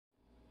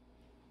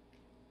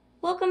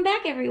Welcome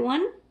back,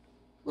 everyone.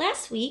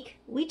 Last week,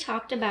 we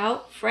talked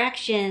about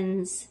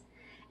fractions,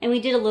 and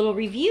we did a little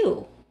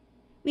review.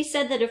 We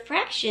said that a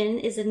fraction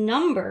is a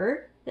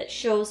number that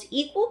shows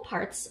equal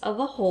parts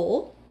of a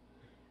whole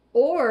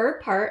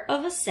or part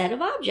of a set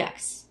of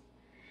objects.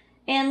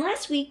 And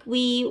last week,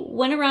 we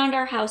went around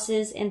our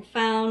houses and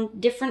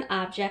found different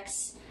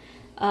objects,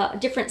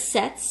 different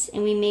sets,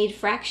 and we made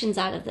fractions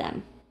out of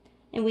them.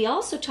 And we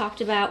also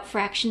talked about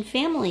fraction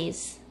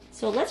families.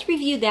 So let's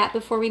review that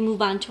before we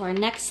move on to our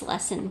next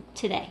lesson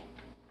today.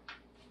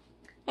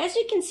 As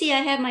you can see, I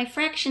have my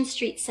fraction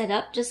street set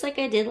up just like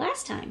I did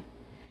last time.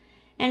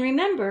 And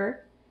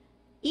remember,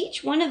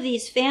 each one of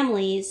these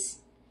families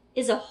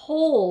is a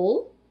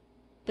whole,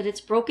 but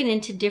it's broken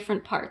into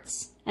different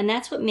parts. And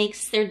that's what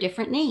makes their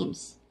different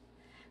names.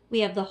 We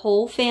have the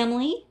whole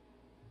family,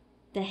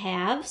 the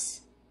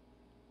halves,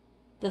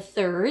 the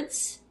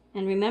thirds,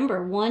 and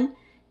remember 1,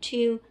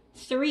 2,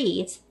 3.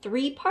 It's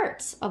 3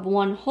 parts of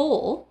one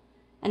whole.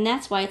 And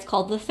that's why it's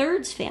called the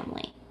thirds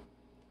family.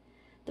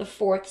 The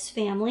fourths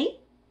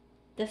family,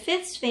 the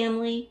fifths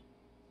family,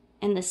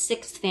 and the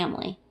sixth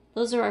family.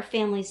 Those are our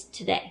families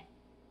today.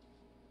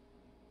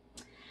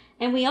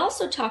 And we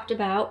also talked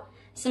about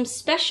some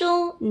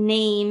special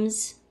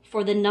names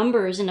for the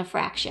numbers in a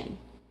fraction.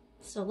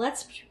 So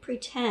let's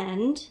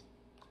pretend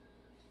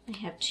I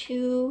have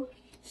 2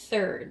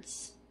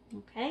 thirds,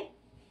 okay?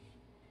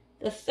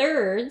 The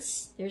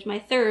thirds, there's my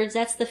thirds,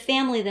 that's the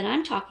family that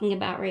I'm talking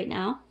about right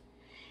now.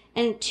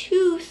 And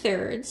 2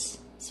 thirds,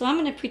 so I'm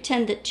going to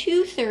pretend that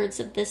 2 thirds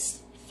of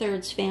this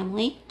thirds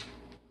family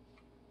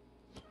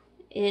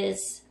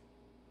is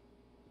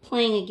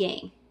playing a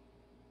game.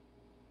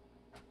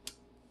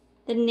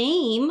 The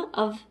name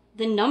of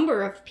the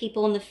number of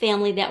people in the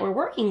family that we're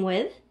working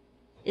with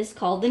is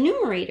called the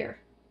numerator.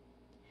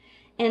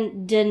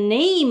 And the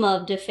name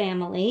of the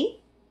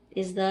family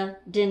is the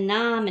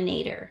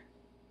denominator.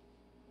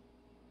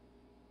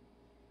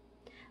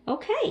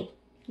 Okay.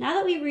 Now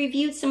that we've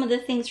reviewed some of the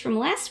things from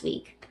last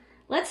week,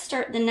 let's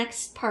start the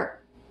next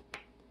part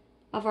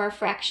of our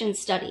fraction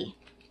study.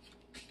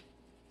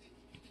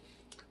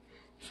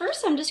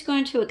 First, I'm just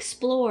going to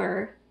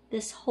explore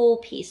this whole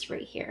piece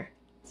right here.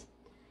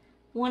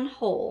 One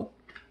whole.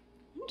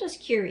 I'm just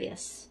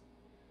curious.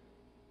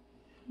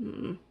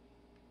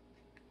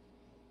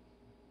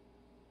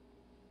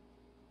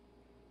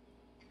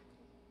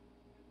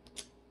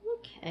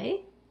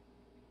 Okay.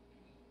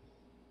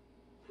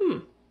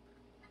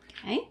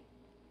 Okay.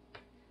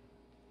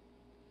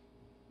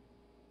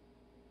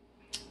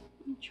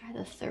 Try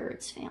the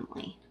thirds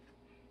family.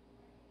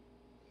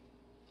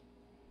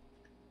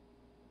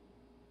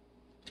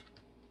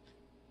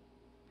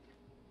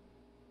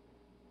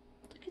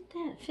 Look at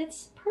that, it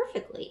fits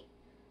perfectly.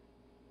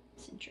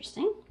 That's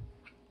interesting.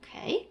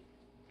 Okay.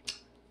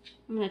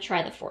 I'm going to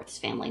try the fourths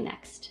family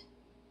next.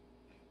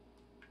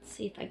 Let's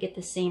see if I get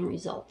the same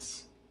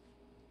results.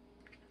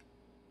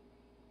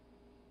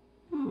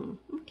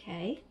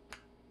 Okay.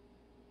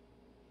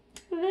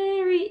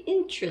 Very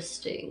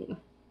interesting.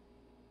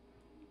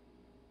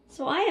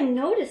 So I am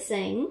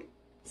noticing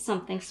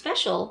something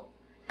special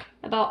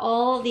about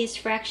all of these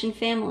fraction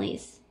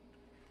families.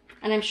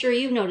 And I'm sure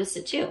you've noticed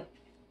it too.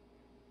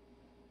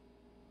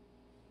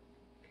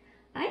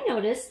 I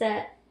notice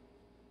that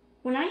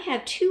when I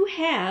have 2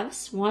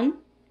 halves, 1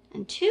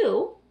 and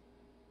 2,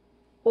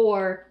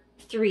 or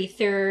 3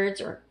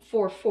 thirds or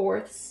 4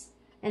 fourths,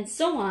 and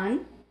so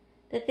on,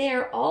 that they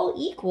are all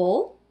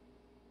equal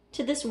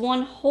to this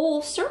one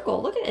whole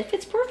circle. Look at it, it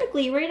fits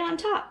perfectly right on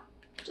top,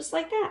 just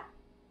like that.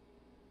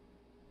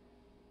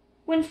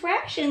 When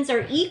fractions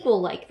are equal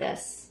like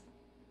this,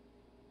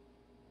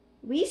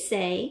 we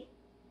say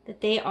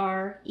that they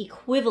are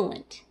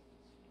equivalent.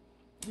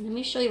 And let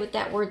me show you what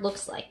that word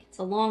looks like. It's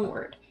a long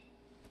word.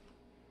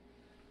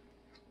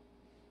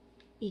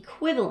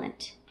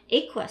 Equivalent,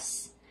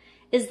 equus,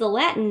 is the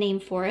Latin name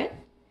for it,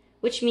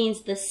 which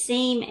means the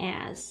same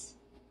as.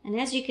 And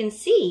as you can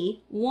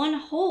see, one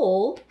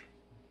whole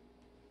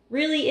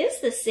really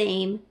is the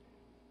same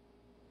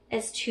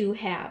as 2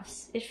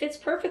 halves. It fits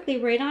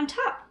perfectly right on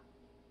top.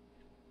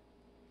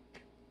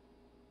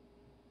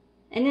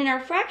 And in our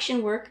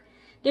fraction work,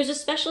 there's a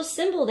special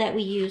symbol that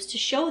we use to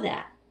show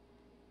that.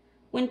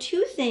 When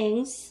 2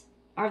 things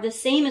are the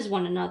same as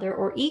one another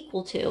or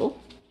equal to,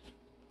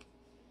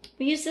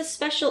 we use this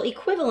special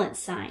equivalent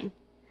sign.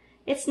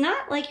 It's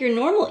not like your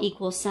normal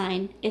equal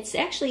sign. It's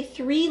actually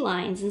 3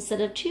 lines instead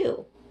of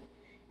 2.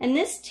 And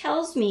this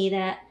tells me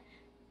that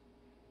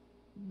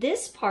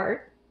this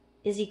part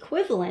is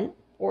equivalent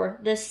or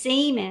the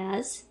same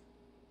as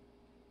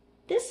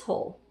this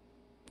whole.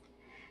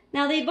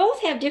 Now, they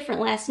both have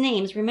different last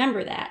names,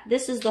 remember that.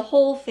 This is the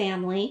whole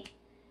family,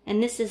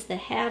 and this is the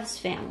halves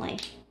family.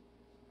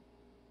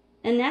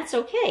 And that's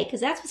okay,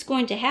 because that's what's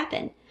going to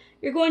happen.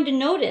 You're going to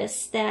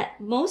notice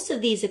that most of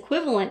these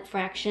equivalent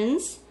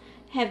fractions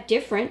have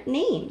different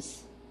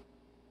names.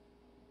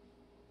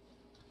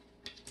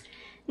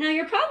 Now,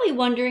 you're probably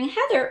wondering,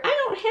 Heather,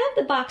 I don't have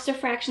the box of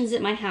fractions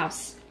at my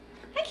house.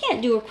 I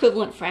can't do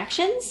equivalent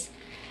fractions.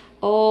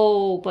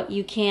 Oh, but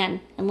you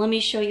can. And let me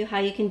show you how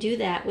you can do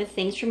that with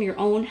things from your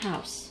own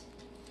house.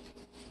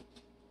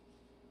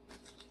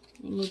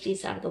 Let me move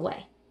these out of the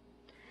way.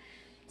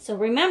 So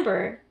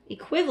remember,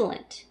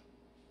 equivalent.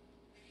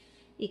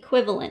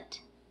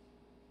 Equivalent.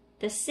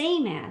 The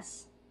same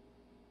as.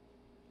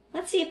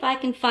 Let's see if I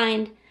can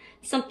find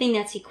something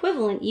that's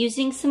equivalent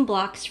using some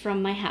blocks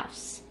from my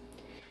house.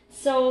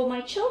 So my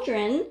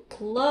children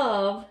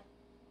love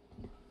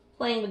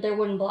playing with their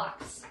wooden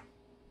blocks.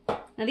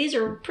 Now these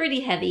are pretty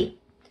heavy,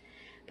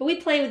 but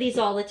we play with these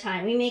all the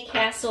time. We make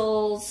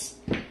castles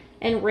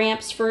and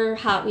ramps for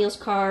Hot Wheels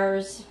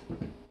cars.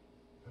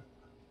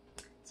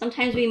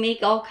 Sometimes we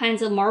make all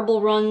kinds of marble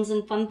runs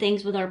and fun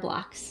things with our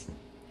blocks.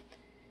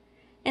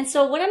 And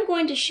so what I'm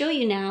going to show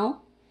you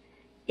now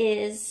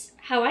is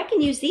how I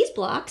can use these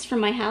blocks from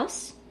my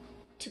house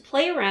to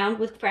play around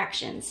with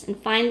fractions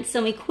and find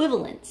some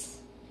equivalents.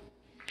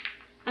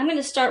 I'm going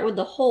to start with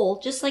the whole,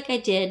 just like I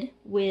did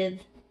with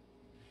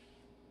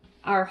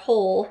our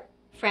whole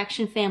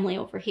fraction family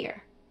over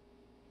here.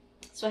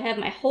 So I have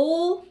my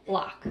whole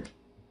block.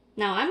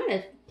 Now I'm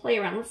going to play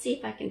around. Let's see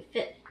if I can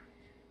fit.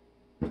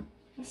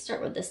 Let's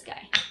start with this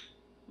guy.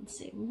 Let's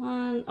see,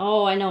 one.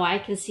 Oh, I know, I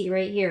can see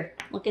right here.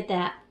 Look at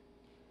that.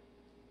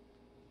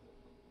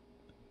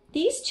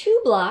 These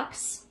two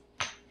blocks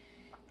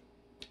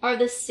are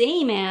the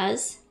same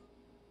as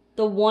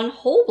the one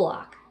whole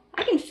block.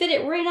 I can fit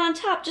it right on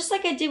top, just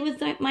like I did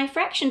with my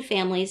fraction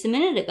families a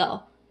minute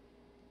ago.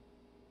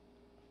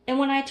 And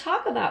when I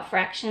talk about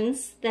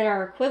fractions that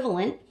are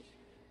equivalent,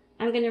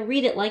 I'm going to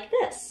read it like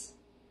this.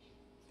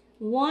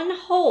 One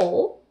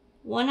whole,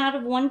 one out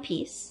of one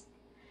piece,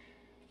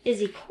 is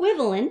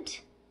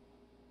equivalent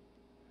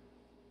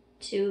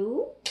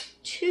to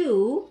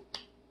two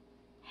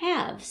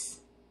halves.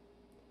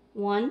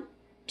 1,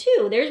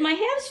 2. There's my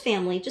halves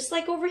family, just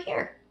like over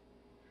here.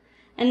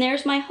 And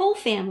there's my whole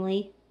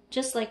family,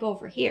 just like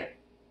over here.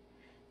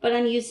 But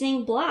I'm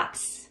using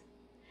blocks.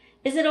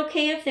 Is it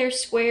okay if they're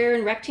square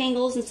and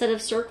rectangles instead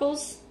of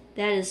circles?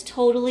 That is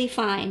totally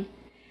fine,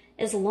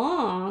 as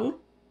long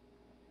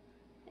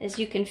as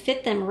you can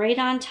fit them right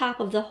on top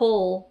of the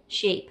whole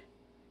shape,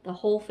 the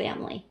whole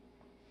family.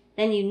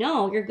 Then you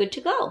know you're good to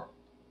go.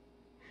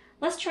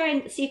 Let's try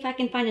and see if I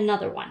can find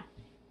another one.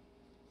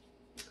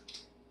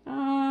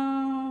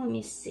 Let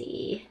me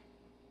see.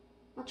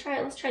 Let's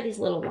try these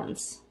little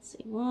ones. Let's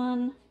see,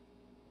 1,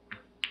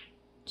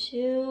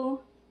 2,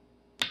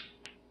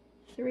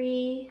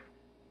 3,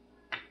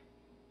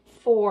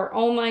 4.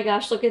 Oh my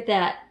gosh, look at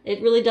that.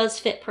 It really does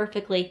fit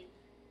perfectly.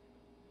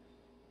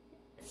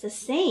 It's the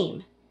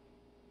same.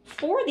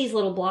 4 of these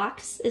little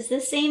blocks is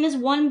the same as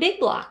one big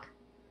block.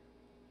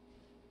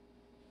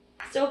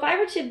 So if I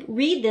were to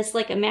read this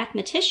like a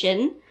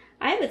mathematician,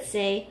 I would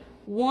say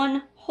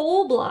one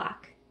whole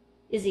block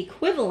is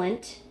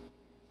equivalent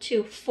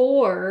to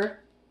 4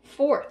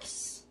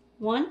 fourths.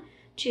 1,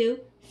 2,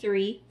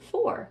 3,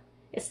 4.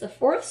 It's the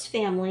fourths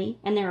family,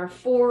 and there are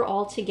 4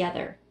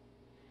 altogether.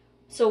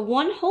 So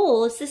one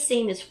whole is the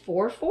same as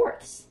 4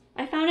 fourths.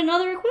 I found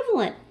another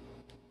equivalent.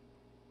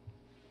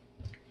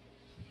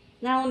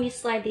 Now let me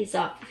slide these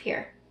off of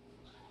here.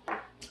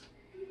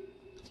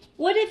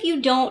 What if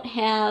you don't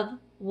have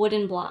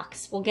wooden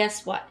blocks? Well,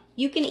 guess what?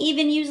 You can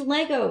even use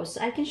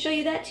Legos. I can show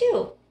you that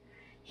too.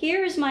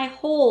 Here's my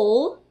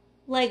whole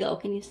Lego.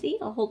 Can you see?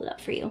 I'll hold it up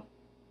for you.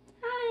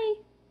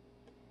 Hi.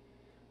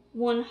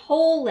 One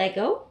whole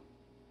Lego.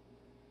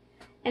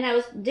 And I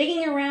was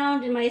digging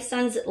around in my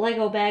son's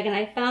Lego bag and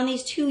I found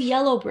these 2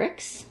 yellow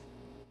bricks.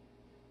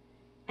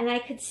 And I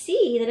could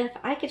see that if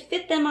I could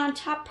fit them on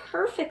top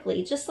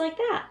perfectly, just like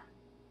that.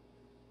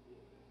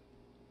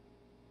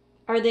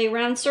 Are they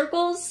round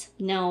circles?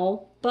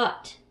 No,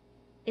 but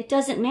it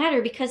doesn't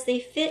matter because they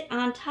fit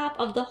on top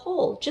of the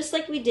whole, just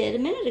like we did a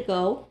minute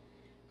ago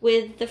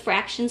with the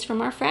fractions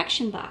from our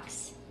fraction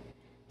box.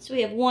 So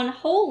we have one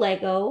whole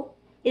Lego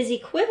is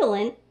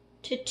equivalent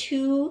to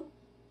 2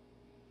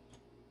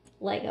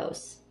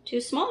 Legos,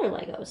 2 smaller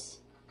Legos.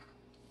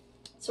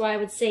 So I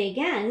would say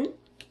again,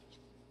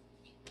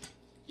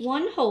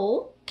 one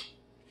whole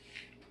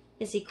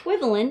is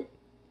equivalent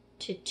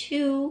to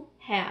 2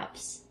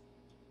 halves.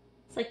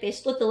 It's like they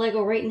split the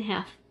Lego right in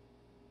half.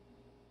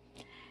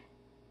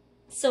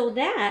 So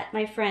that,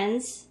 my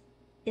friends,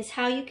 is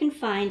how you can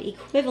find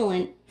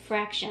equivalent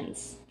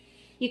fractions.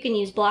 You can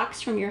use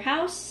blocks from your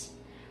house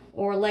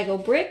or Lego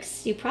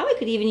bricks. You probably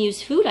could even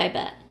use food, I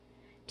bet,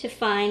 to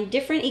find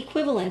different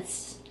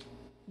equivalents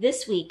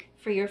this week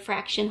for your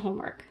fraction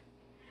homework.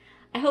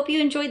 I hope you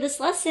enjoyed this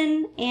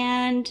lesson,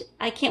 and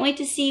I can't wait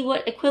to see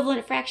what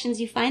equivalent fractions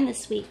you find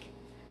this week.